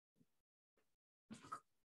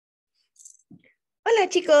Hola,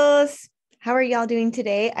 chicos. How are y'all doing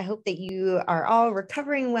today? I hope that you are all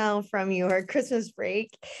recovering well from your Christmas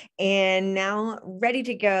break and now ready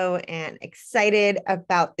to go and excited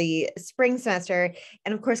about the spring semester.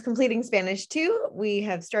 And of course, completing Spanish too. We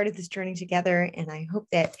have started this journey together, and I hope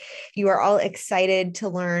that you are all excited to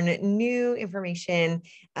learn new information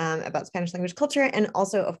about Spanish language culture and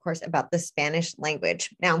also, of course, about the Spanish language.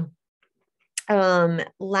 Now,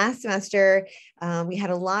 last semester we had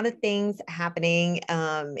a lot of things happening,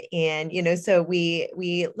 and so we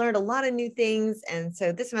learned a lot of new things, and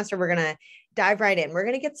so this semester we're going to dive right in. We're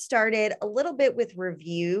going to get started a little bit with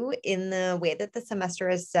review in the way that the semester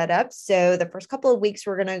is set up. So the first couple of weeks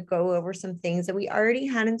we're going to go over some things that we already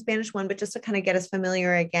had in Spanish 1, but just to kind of get us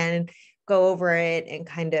familiar again, go over it and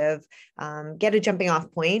kind of get a jumping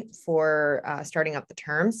off point for starting up the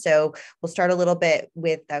term. So we'll start a little bit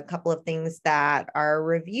with a couple of things that are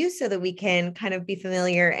review so that we can kind of be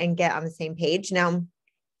familiar and get on the same page. Now,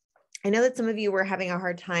 I know that some of you were having a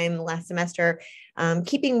hard time last semester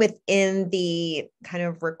keeping within the kind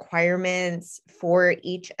of requirements for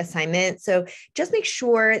each assignment. So just make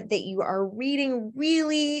sure that you are reading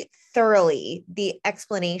really thoroughly the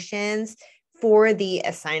explanations for the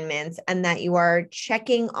assignments and that you are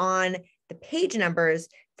checking on the page numbers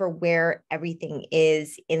for where everything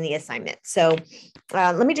is in the assignment. So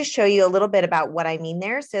let me just show you a little bit about what I mean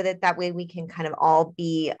there so that way we can kind of all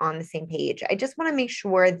be on the same page. I just want to make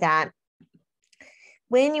sure that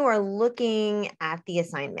when you are looking at the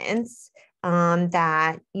assignments,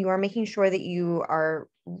 that you are making sure that you are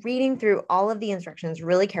reading through all of the instructions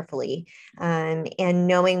really carefully, and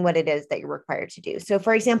knowing what it is that you're required to do. So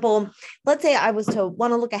for example, let's say I was to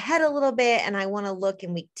want to look ahead a little bit and I want to look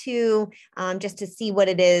in week 2 just to see what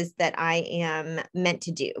it is that I am meant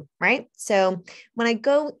to do, right? So when I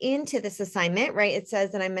go into this assignment, right, it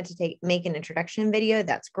says that I'm meant to make an introduction video.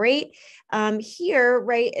 That's great. Here,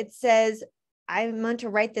 right, it says I'm meant to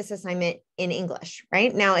write this assignment in English,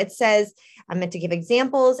 right? Now it says I'm meant to give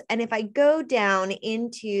examples. And if I go down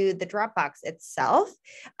into the Dropbox itself,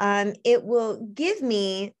 it will give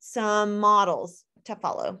me some models to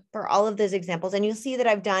follow for all of those examples. And you'll see that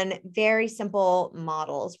I've done very simple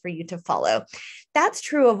models for you to follow. That's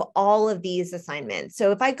true of all of these assignments.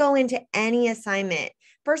 So if I go into any assignment,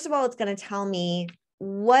 first of all, it's going to tell me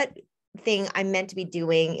what thing I'm meant to be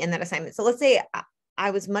doing in that assignment. So let's say I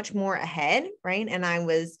was much more ahead, right? And I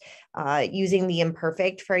was using the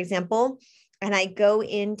imperfect, for example, and I go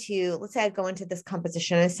into, let's say I go into this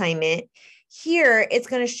composition assignment. Here, it's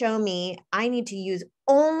going to show me I need to use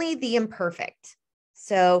only the imperfect.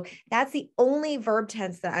 So that's the only verb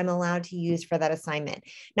tense that I'm allowed to use for that assignment.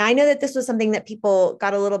 Now, I know that this was something that people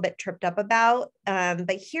got a little bit tripped up about,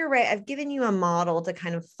 but here, right, I've given you a model to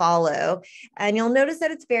kind of follow, and you'll notice that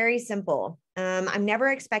it's very simple. I'm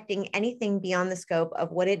never expecting anything beyond the scope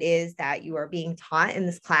of what it is that you are being taught in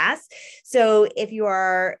this class. So if you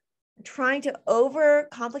are trying to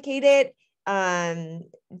overcomplicate it,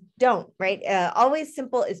 don't, right? Always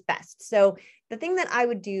simple is best. So the thing that I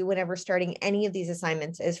would do whenever starting any of these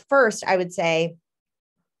assignments is first, I would say,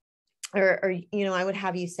 or I would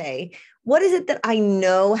have you say, what is it that I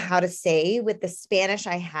know how to say with the Spanish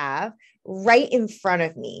I have right in front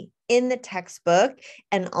of me in the textbook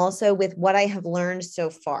and also with what I have learned so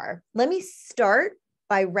far? Let me start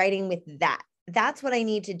by writing with that. That's what I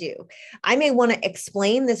need to do. I may want to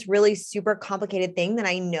explain this really super complicated thing that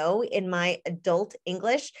I know in my adult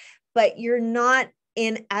English, but you're not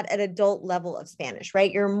at an adult level of Spanish,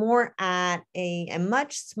 right? You're more at a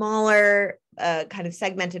much smaller kind of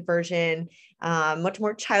segmented version, much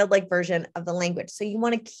more childlike version of the language. So you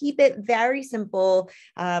want to keep it very simple,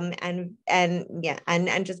 and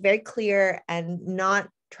just very clear and not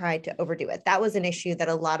try to overdo it. That was an issue that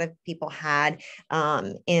a lot of people had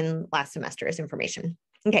in last semester's information.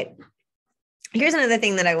 Okay. Here's another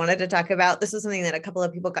thing that I wanted to talk about. This is something that a couple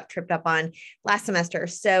of people got tripped up on last semester.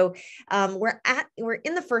 So we're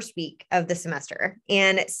in the first week of the semester.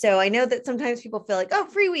 And so I know that sometimes people feel like, oh,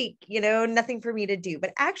 free week, nothing for me to do.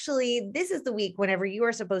 But actually, this is the week whenever you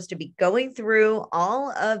are supposed to be going through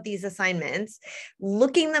all of these assignments,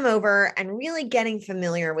 looking them over, and really getting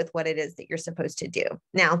familiar with what it is that you're supposed to do.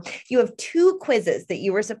 Now, you have 2 quizzes that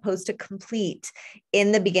you were supposed to complete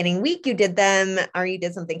in the beginning week. You did them, or you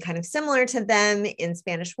did something kind of similar to them in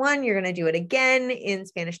Spanish 1. You're going to do it again in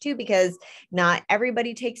Spanish 2 because not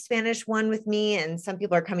everybody takes Spanish 1 with me, and some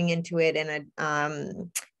people are coming into it in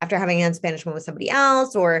after having done Spanish 1 with somebody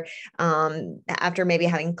else, or after maybe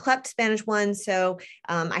having clept Spanish 1. So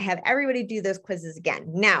I have everybody do those quizzes again.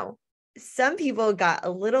 Now, some people got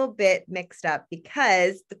a little bit mixed up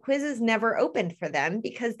because the quizzes never opened for them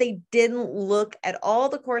because they didn't look at all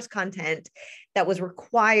the course content that was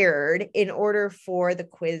required in order for the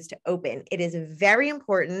quiz to open. It is very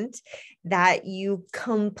important that you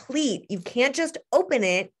complete. You can't just open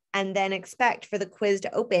it and then expect for the quiz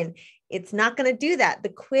to open. It's not going to do that. The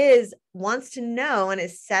quiz wants to know and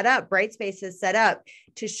is set up, Brightspace is set up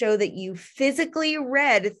to show that you physically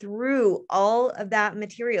read through all of that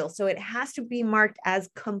material. So it has to be marked as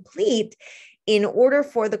complete in order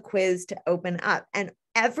for the quiz to open up. And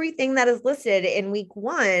everything that is listed in week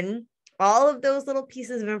 1, all of those little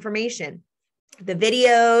pieces of information, the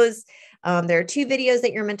videos, there are 2 videos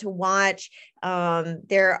that you're meant to watch.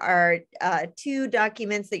 There are 2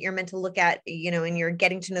 documents that you're meant to look at, and you're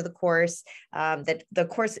getting to know the course, that the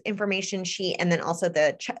course information sheet, and then also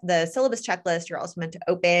the syllabus checklist. You're also meant to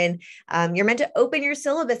open. You're meant to open your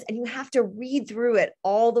syllabus, and you have to read through it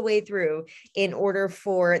all the way through in order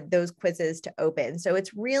for those quizzes to open. So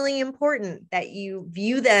it's really important that you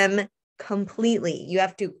view them completely. You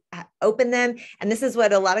have to open them. And this is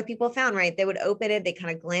what a lot of people found, right? They would open it, they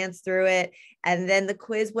kind of glance through it, and then the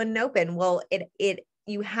quiz wouldn't open. Well,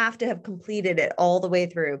 you have to have completed it all the way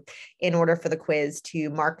through in order for the quiz to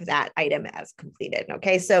mark that item as completed.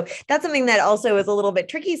 Okay. So that's something that also is a little bit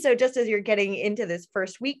tricky. So just as you're getting into this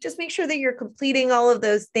first week, just make sure that you're completing all of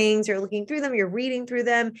those things. You're looking through them, you're reading through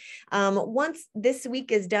them. Once this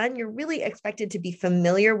week is done, you're really expected to be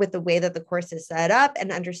familiar with the way that the course is set up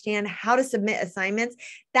and understand how to submit assignments.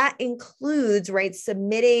 That includes, right,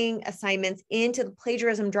 submitting assignments into the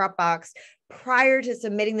plagiarism Dropbox prior to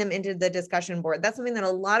submitting them into the discussion board. That's something that a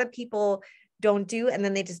lot of people don't do, and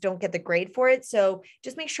then they just don't get the grade for it. So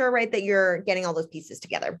just make sure, right, that you're getting all those pieces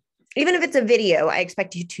together. Even if it's a video, I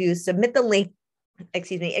expect you to submit the link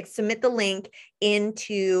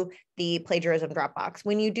into the plagiarism Dropbox.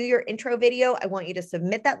 When you do your intro video, I want you to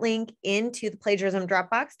submit that link into the plagiarism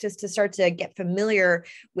Dropbox just to start to get familiar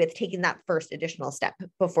with taking that first additional step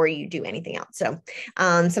before you do anything else. So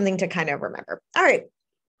something to kind of remember. All right.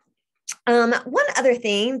 One other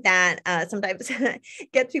thing that sometimes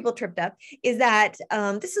gets people tripped up is that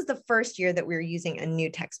this is the first year that we're using a new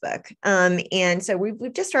textbook. And so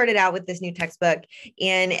we've just started out with this new textbook,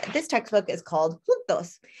 and this textbook is called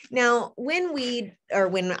Juntos. Now,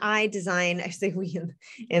 when I design, I say we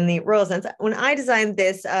in the royal sense, when I designed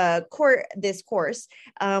this course,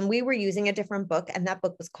 we were using a different book, and that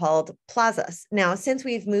book was called Plazas. Now, since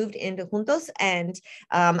we've moved into Juntos, and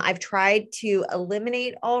I've tried to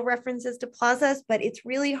eliminate all references to Plazas, but it's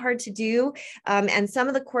really hard to do. And some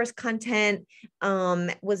of the course content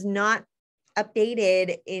was not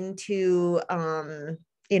updated into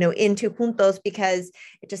Juntos because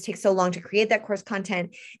it just takes so long to create that course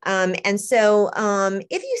content. And so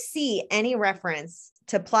if you see any reference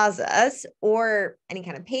to Plazas or any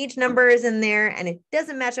kind of page numbers in there and it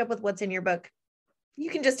doesn't match up with what's in your book, you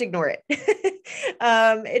can just ignore it.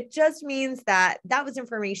 It just means that was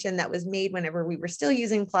information that was made whenever we were still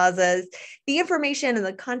using Plazas. The information and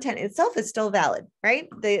the content itself is still valid, right?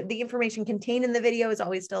 The information contained in the video is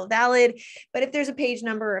always still valid. But if there's a page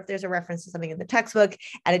number, or if there's a reference to something in the textbook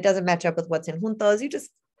and it doesn't match up with what's in Juntos, you just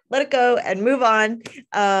let it go and move on,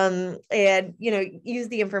 and use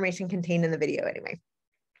the information contained in the video anyway.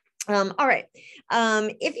 All right.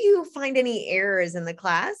 If you find any errors in the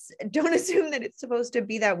class, don't assume that it's supposed to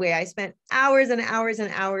be that way. I spent hours and hours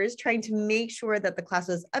and hours trying to make sure that the class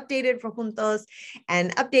was updated for Juntos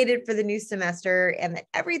and updated for the new semester and that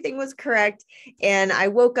everything was correct. And I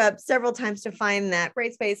woke up several times to find that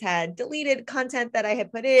Brightspace had deleted content that I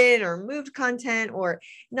had put in or moved content or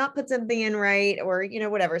not put something in right or,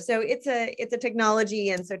 whatever. So it's a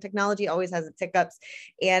technology. And so technology always has its hiccups.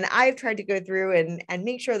 And I've tried to go through and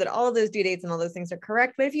make sure that all of those due dates and all those things are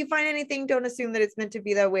correct. But if you find anything, don't assume that it's meant to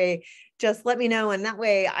be that way. Just let me know. And that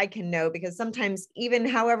way I can know, because sometimes even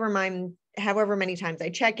however many times I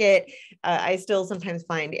check it, I still sometimes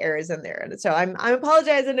find errors in there. And so I'm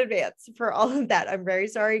apologize in advance for all of that. I'm very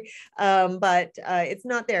sorry. But it's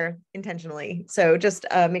not there intentionally. So just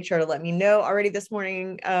make sure to let me know. Already this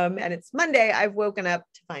morning, and it's Monday, I've woken up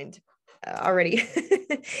to find already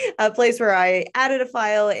a place where I added a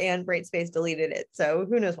file and Brightspace deleted it. So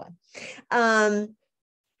who knows why.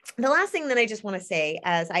 The last thing that I just want to say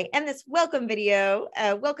as I end this welcome video,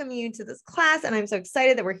 welcome you to this class. And I'm so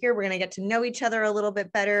excited that we're here. We're going to get to know each other a little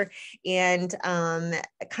bit better and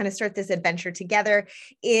kind of start this adventure together,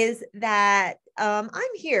 is that I'm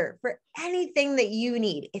here for anything that you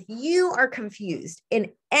need. If you are confused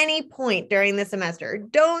in any point during the semester,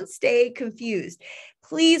 don't stay confused.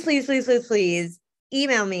 Please, please, please, please, please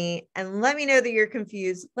email me and let me know that you're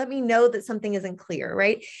confused. Let me know that something isn't clear,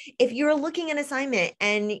 right? If you're looking at an assignment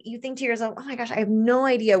and you think to yourself, oh my gosh, I have no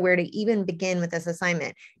idea where to even begin with this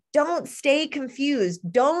assignment, don't stay confused.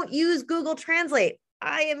 Don't use Google Translate.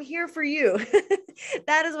 I am here for you.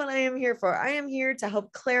 That is what I am here for. I am here to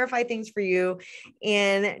help clarify things for you.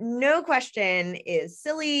 And no question is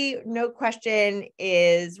silly. No question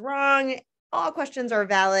is wrong. All questions are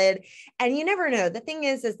valid. And you never know. The thing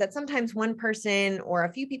is that sometimes one person or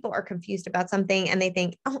a few people are confused about something and they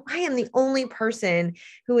think, oh, I am the only person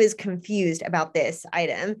who is confused about this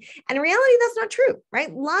item. And in reality, that's not true,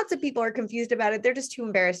 right? Lots of people are confused about it. They're just too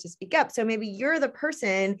embarrassed to speak up. So maybe you're the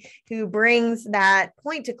person who brings that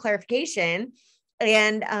point to clarification.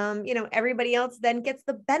 And, everybody else then gets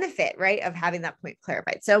the benefit, right, of having that point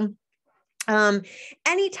clarified. So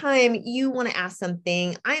anytime you want to ask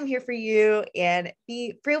something, I'm here for you, and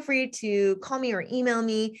feel free to call me or email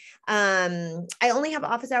me. I only have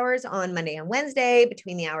office hours on Monday and Wednesday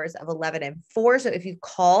between the hours of 11 and 4. So if you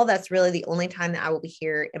call, that's really the only time that I will be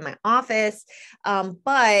here in my office.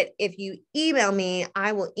 But if you email me,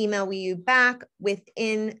 I will email you back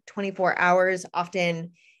within 24 hours,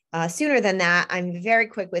 often sooner than that. I'm very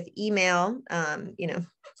quick with email,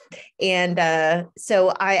 and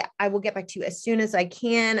so I will get back to you as soon as I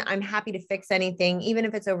can. I'm happy to fix anything, even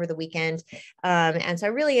if it's over the weekend. And so I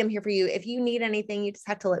really am here for you. If you need anything, you just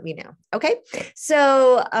have to let me know. Okay.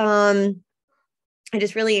 So, I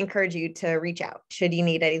just really encourage you to reach out should you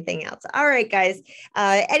need anything else. All right, guys.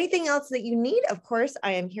 Anything else that you need, of course,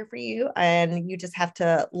 I am here for you, and you just have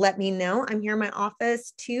to let me know. I'm here in my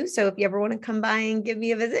office too. So if you ever want to come by and give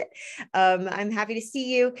me a visit, I'm happy to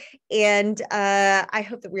see you. And I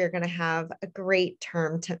hope that we are going to have a great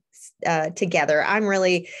term together. I'm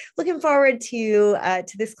really looking forward to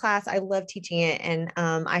this class. I love teaching it, and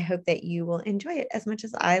I hope that you will enjoy it as much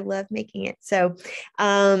as I love making it. So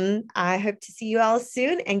I hope to see you all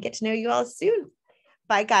soon and get to know you all soon.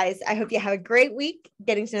 Bye, guys. I hope you have a great week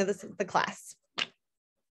getting to know the class.